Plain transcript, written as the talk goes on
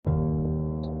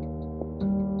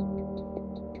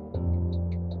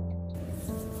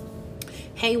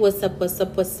Hey, what's up, what's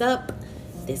up, what's up?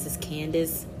 This is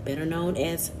Candace, better known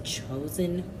as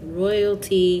Chosen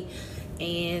Royalty.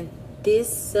 And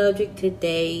this subject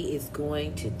today is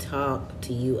going to talk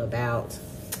to you about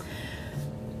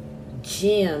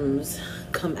gems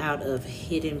come out of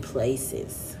hidden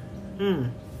places.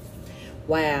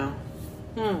 Wow.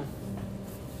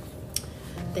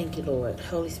 Thank you, Lord.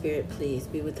 Holy Spirit, please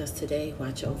be with us today.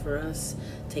 Watch over us.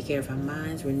 Take care of our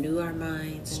minds. Renew our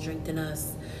minds. Strengthen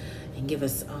us. And give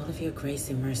us all of your grace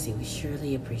and mercy. We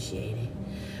surely appreciate it.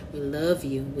 We love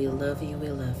you. We love you. We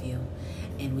love you.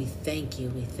 And we thank you.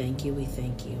 We thank you. We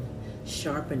thank you.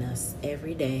 Sharpen us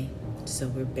every day so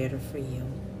we're better for you.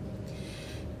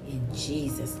 In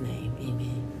Jesus' name,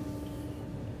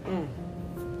 amen.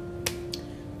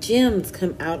 Gems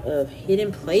come out of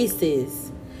hidden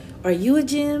places. Are you a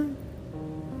gem?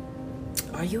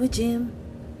 Are you a gem?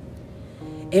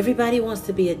 Everybody wants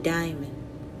to be a diamond.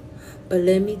 But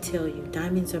let me tell you,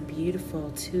 diamonds are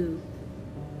beautiful too.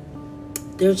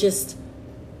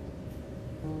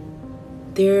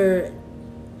 They're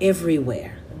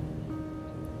everywhere.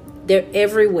 They're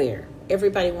everywhere.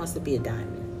 Everybody wants to be a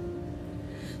diamond.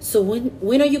 So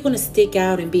when are you going to stick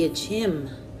out and be a gem?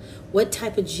 What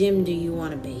type of gem do you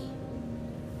want to be?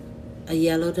 A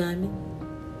yellow diamond?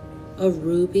 A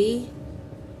ruby?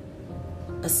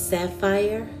 A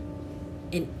sapphire?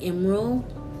 An emerald?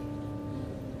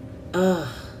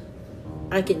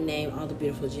 I can name all the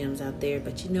beautiful gems out there,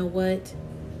 but you know what?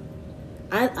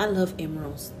 I love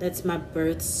emeralds. That's my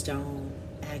birthstone,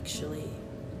 actually.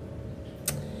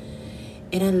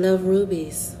 And I love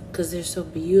rubies because they're so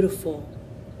beautiful.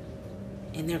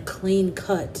 And they're clean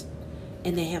cut.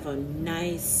 And they have a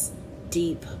nice,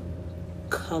 deep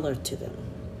color to them.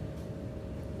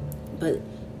 But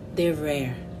they're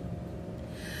rare.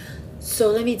 So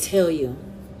let me tell you.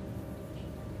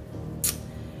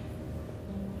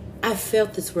 I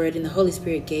felt this word and the Holy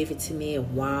Spirit gave it to me a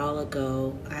while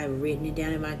ago. I've written it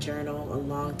down in my journal a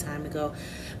long time ago.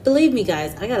 Believe me,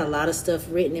 guys, I got a lot of stuff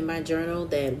written in my journal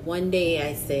that one day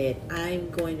I said,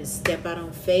 I'm going to step out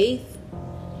on faith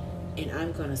and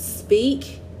I'm going to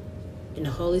speak and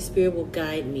the Holy Spirit will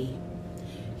guide me.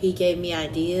 He gave me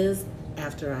ideas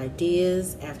after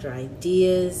ideas after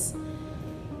ideas,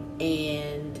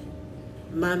 and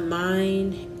my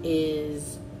mind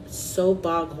is so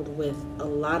boggled with a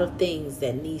lot of things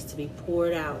that needs to be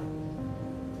poured out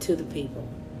to the people.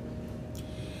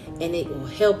 And it will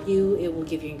help you. It will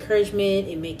give you encouragement.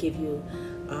 It may give you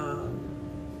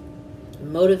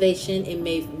motivation. It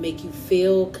may make you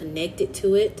feel connected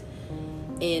to it.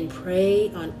 And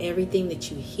pray on everything that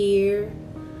you hear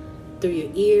through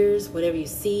your ears, whatever you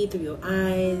see through your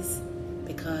eyes,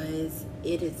 because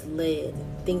it is led.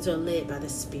 Things are led by the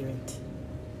Spirit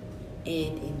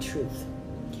and in truth.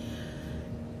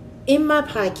 In my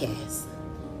podcast,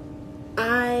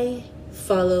 I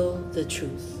follow the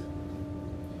truth.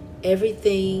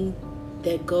 Everything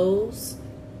that goes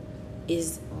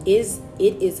is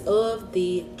of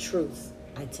the truth.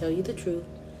 I tell you the truth.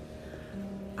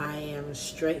 I am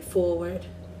straightforward.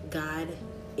 God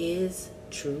is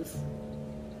truth.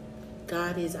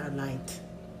 God is our light.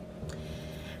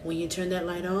 When you turn that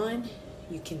light on,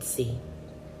 you can see.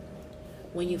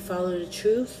 When you follow the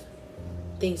truth,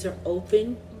 things are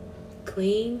open,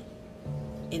 clean,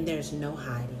 and there's no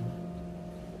hiding.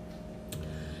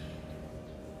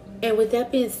 And with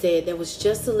that being said, there was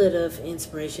just a little of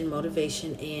inspiration,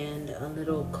 motivation, and a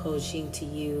little coaching to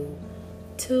you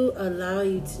to allow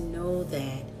you to know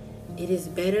that it is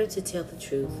better to tell the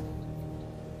truth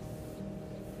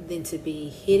than to be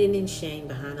hidden in shame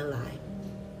behind a lie.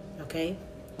 Okay?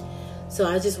 So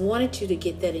I just wanted you to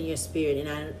get that in your spirit,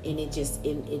 and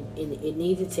it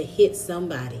needed to hit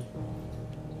somebody.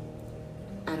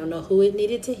 I don't know who it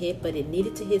needed to hit, but it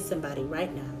needed to hit somebody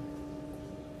right now.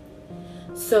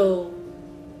 So,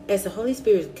 as the Holy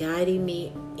Spirit is guiding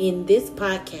me in this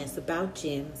podcast about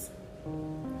gems,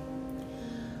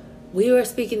 we were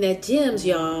speaking that gems,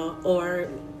 y'all,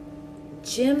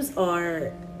 gems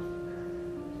are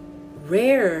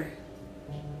rare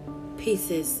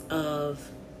pieces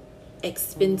of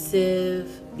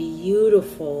expensive,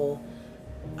 beautiful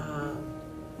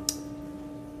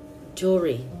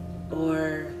jewelry,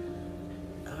 or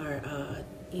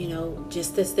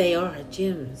just as they are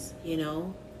gems,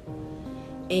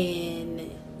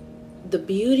 and the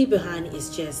beauty behind it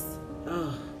is just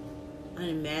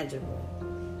unimaginable.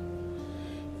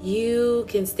 You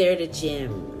can stare at a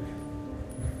gem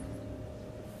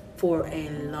for a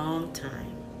long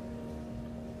time,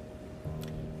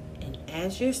 and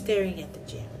as you're staring at the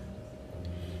gem,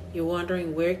 you're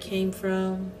wondering where it came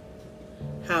from,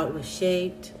 how it was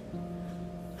shaped,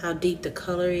 how deep the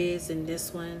color is in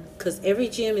this one, because every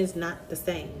gem is not the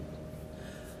same.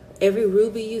 Every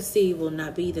ruby you see will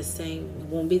not be the same. It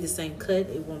won't be the same cut.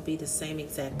 It won't be the same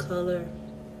exact color.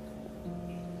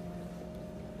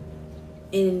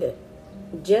 And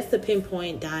just to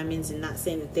pinpoint diamonds, and not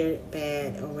saying that they're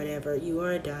bad or whatever. You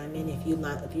are a diamond if you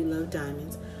love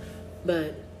diamonds.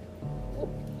 But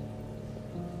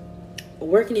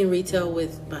working in retail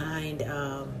with behind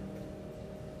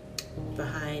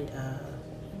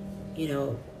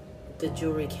the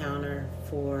jewelry counter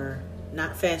for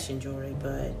not fashion jewelry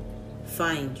but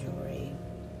fine jewelry.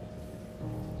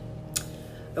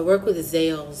 I worked with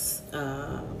Zales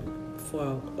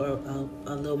for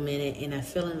a little minute, and I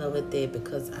fell in love with it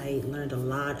because I learned a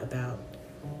lot about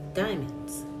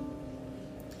diamonds.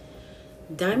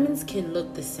 Diamonds can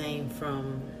look the same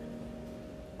from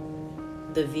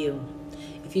the view.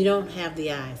 If you don't have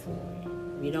the eye for it,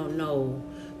 you don't know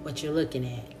what you're looking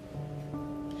at,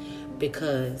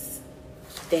 because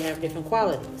they have different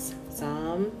qualities.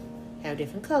 Some have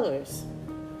different colors.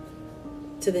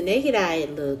 To the naked eye,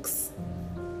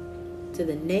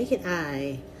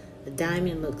 a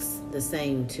diamond looks the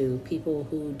same to people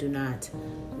who do not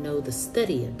know the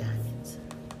study of diamonds.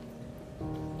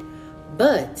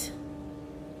 But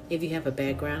if you have a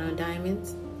background on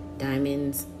diamonds,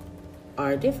 diamonds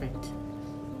are different.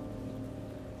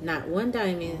 Not one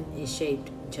diamond is shaped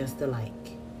just alike.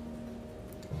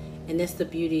 And that's the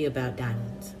beauty about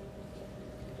diamonds.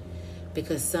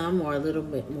 Because some are a little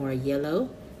bit more yellow.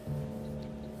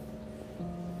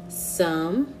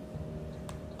 Some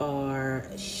are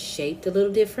shaped a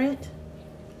little different.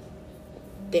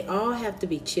 They all have to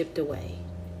be chipped away.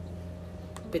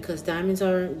 Because diamonds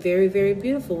are very, very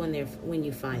beautiful when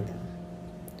you find them.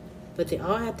 But they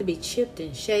all have to be chipped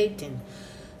and shaped and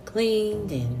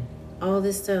cleaned and all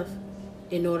this stuff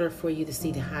in order for you to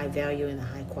see the high value and the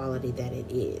high quality that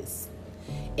it is.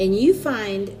 And you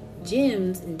find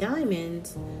gems and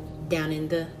diamonds down in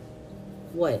the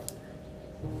what?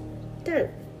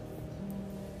 Dirt.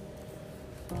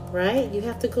 Right? You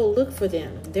have to go look for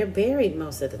them. They're buried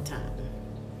most of the time.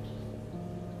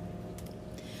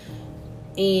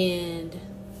 And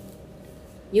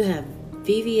you have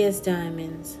VVS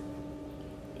diamonds.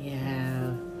 You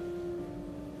have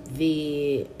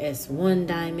VS1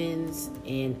 diamonds.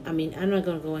 And I mean, I'm not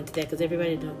going to go into that because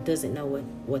everybody doesn't know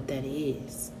what that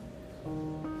is.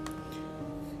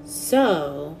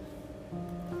 So,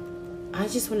 I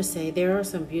just want to say there are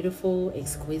some beautiful,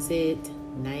 exquisite,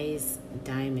 nice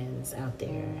diamonds out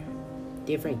there.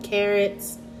 Different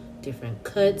carats, different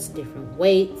cuts, different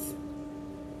weights.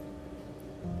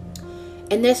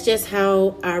 And that's just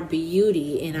how our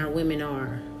beauty and our women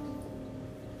are.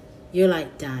 You're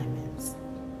like diamonds.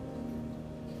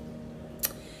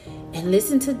 And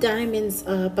listen to Diamonds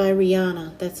by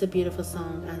Rihanna. That's a beautiful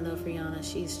song. I love Rihanna.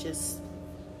 She's just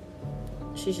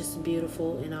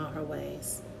beautiful in all her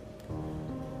ways.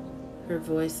 Her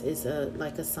voice is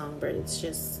like a songbird. It's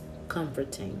just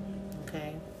comforting.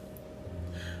 Okay?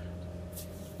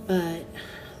 But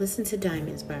listen to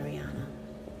Diamonds by Rihanna.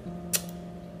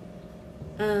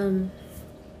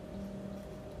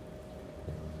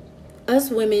 Us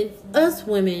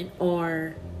women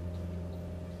are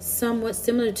somewhat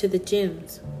similar to the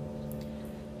gems.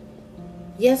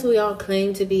 Yes, we all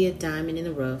claim to be a diamond in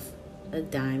the rough. A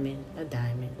diamond.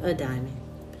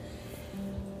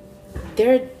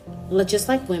 They're just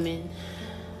like women.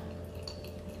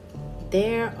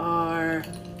 There are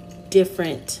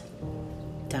different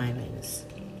diamonds.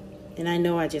 And I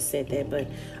know I just said that, but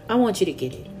I want you to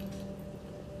get it.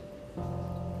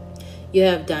 You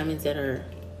have diamonds that are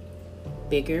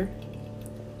bigger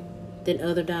than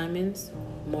other diamonds,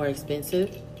 more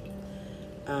expensive,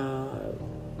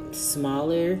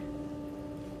 smaller,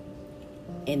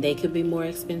 and they could be more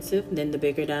expensive than the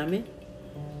bigger diamond.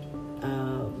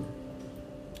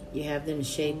 You have them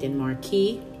shaped in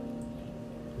marquise,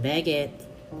 baguette,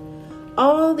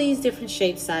 all these different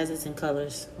shapes, sizes, and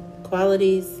colors,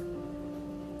 qualities,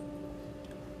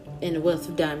 and the wealth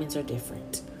of diamonds are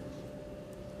different.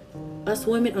 Us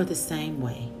women are the same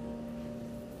way.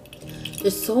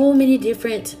 There's so many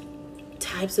different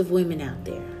types of women out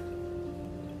there.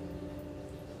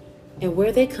 And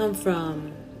where they come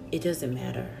from, it doesn't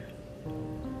matter.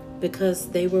 Because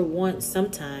they were once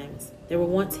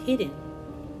hidden.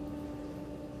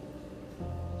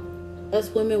 Us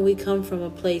women, we come from a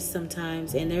place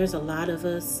sometimes, and there's a lot of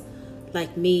us,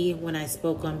 like me when I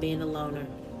spoke on being a loner.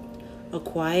 A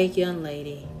quiet young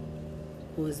lady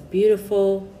who is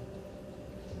beautiful,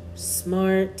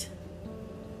 smart,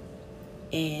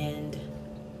 and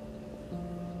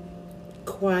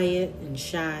quiet and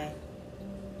shy.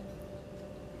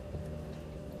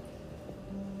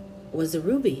 was a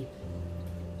ruby,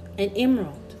 an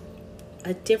emerald,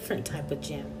 a different type of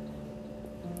gem.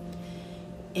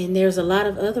 And there's a lot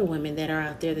of other women that are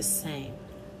out there the same.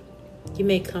 You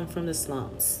may come from the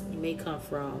slums. You may come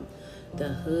from the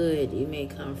hood. You may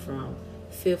come from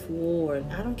Fifth Ward.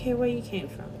 I don't care where you came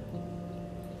from.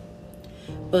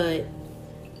 But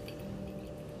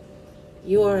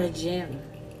you are a gem.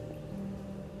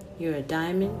 You're a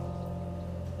diamond.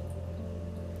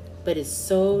 But it's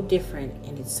so different,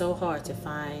 and it's so hard to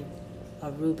find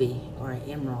a ruby or an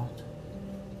emerald.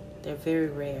 They're very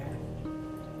rare.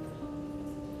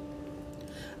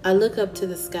 I look up to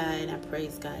the sky and I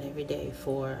praise God every day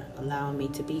for allowing me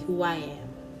to be who I am.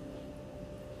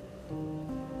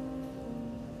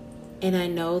 And I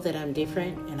know that I'm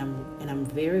different, and I'm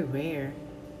very rare.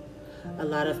 A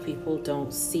lot of people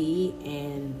don't see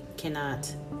and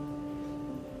cannot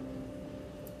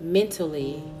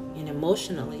mentally and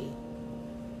emotionally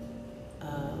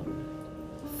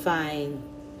find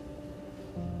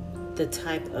the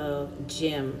type of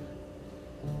gem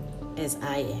as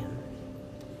I am.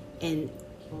 And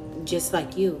just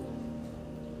like you,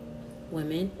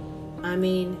 women, I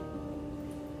mean,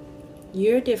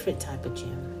 you're a different type of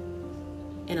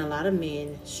gem. And a lot of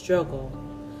men struggle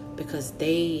because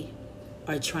they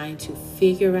are trying to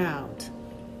figure out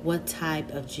what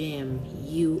type of gem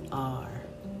you are.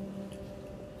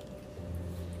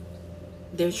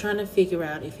 They're trying to figure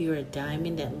out if you're a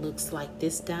diamond that looks like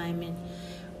this diamond,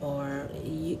 or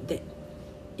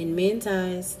in men's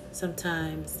eyes,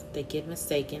 sometimes they get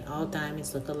mistaken. All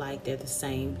diamonds look alike. They're the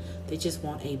same. They just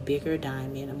want a bigger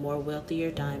diamond, a more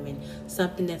wealthier diamond,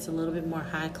 something that's a little bit more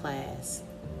high class.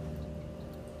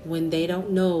 When they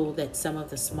don't know that some of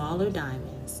the smaller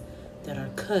diamonds that are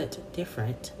cut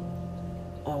different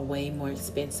are way more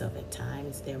expensive at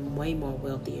times. They're way more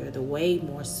wealthier. They're way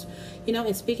more,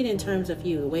 and speaking in terms of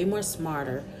you, way more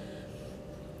smarter.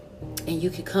 And you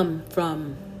could come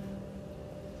from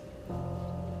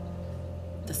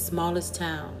the smallest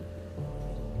town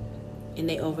and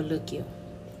they overlook you.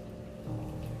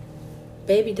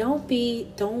 Baby,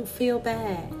 don't feel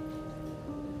bad.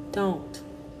 Don't.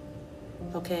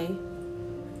 Okay?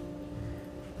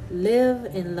 Live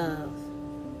and love.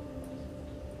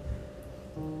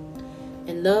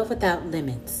 And love without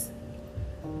limits.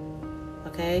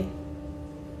 Okay?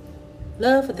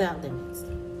 Love without limits.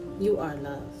 You are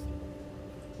love.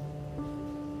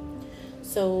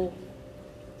 So,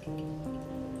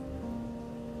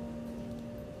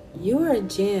 you are a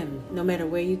gem no matter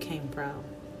where you came from.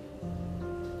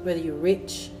 Whether you're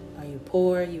rich or you're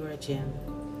poor, you are a gem.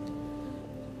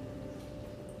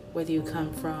 Whether you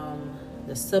come from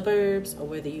the suburbs or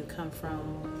whether you come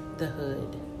from the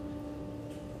hood.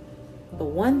 But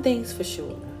one thing's for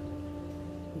sure.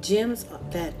 Gems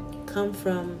that come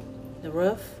from the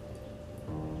rough,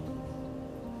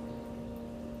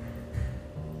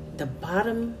 the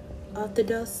bottom of the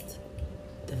dust,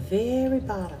 the very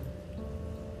bottom,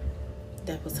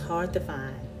 that was hard to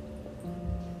find,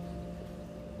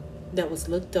 that was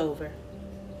looked over.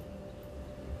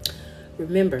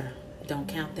 Remember, don't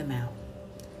count them out.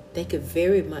 They could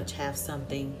very much have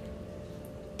something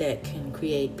that can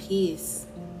create peace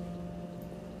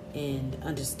and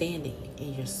understanding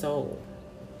in your soul.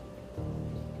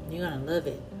 You're gonna love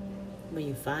it when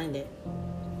you find it.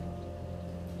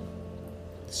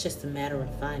 It's just a matter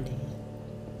of finding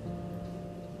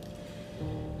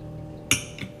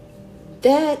it.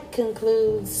 That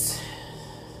concludes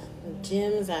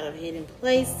Gems Out of Hidden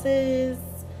Places.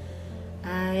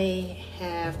 I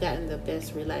have gotten the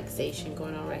best relaxation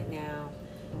going on right now.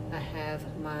 I have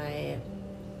my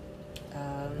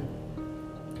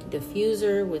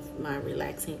diffuser with my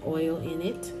relaxing oil in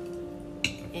it.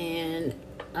 And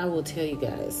I will tell you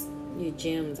guys, you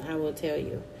gems, I will tell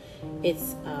you.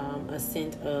 It's a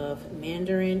scent of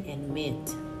mandarin and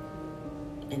mint.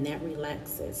 And that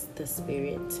relaxes the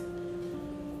spirit.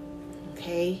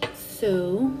 Okay,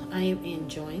 so I am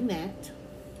enjoying that.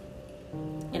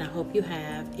 And I hope you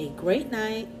have a great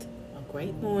night, a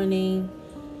great morning.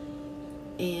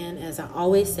 And as I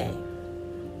always say,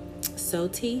 so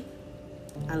T,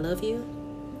 I love you.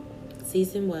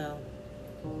 Season well.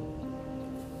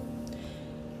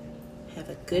 Have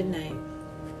a good night.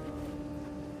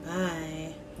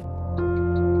 Bye.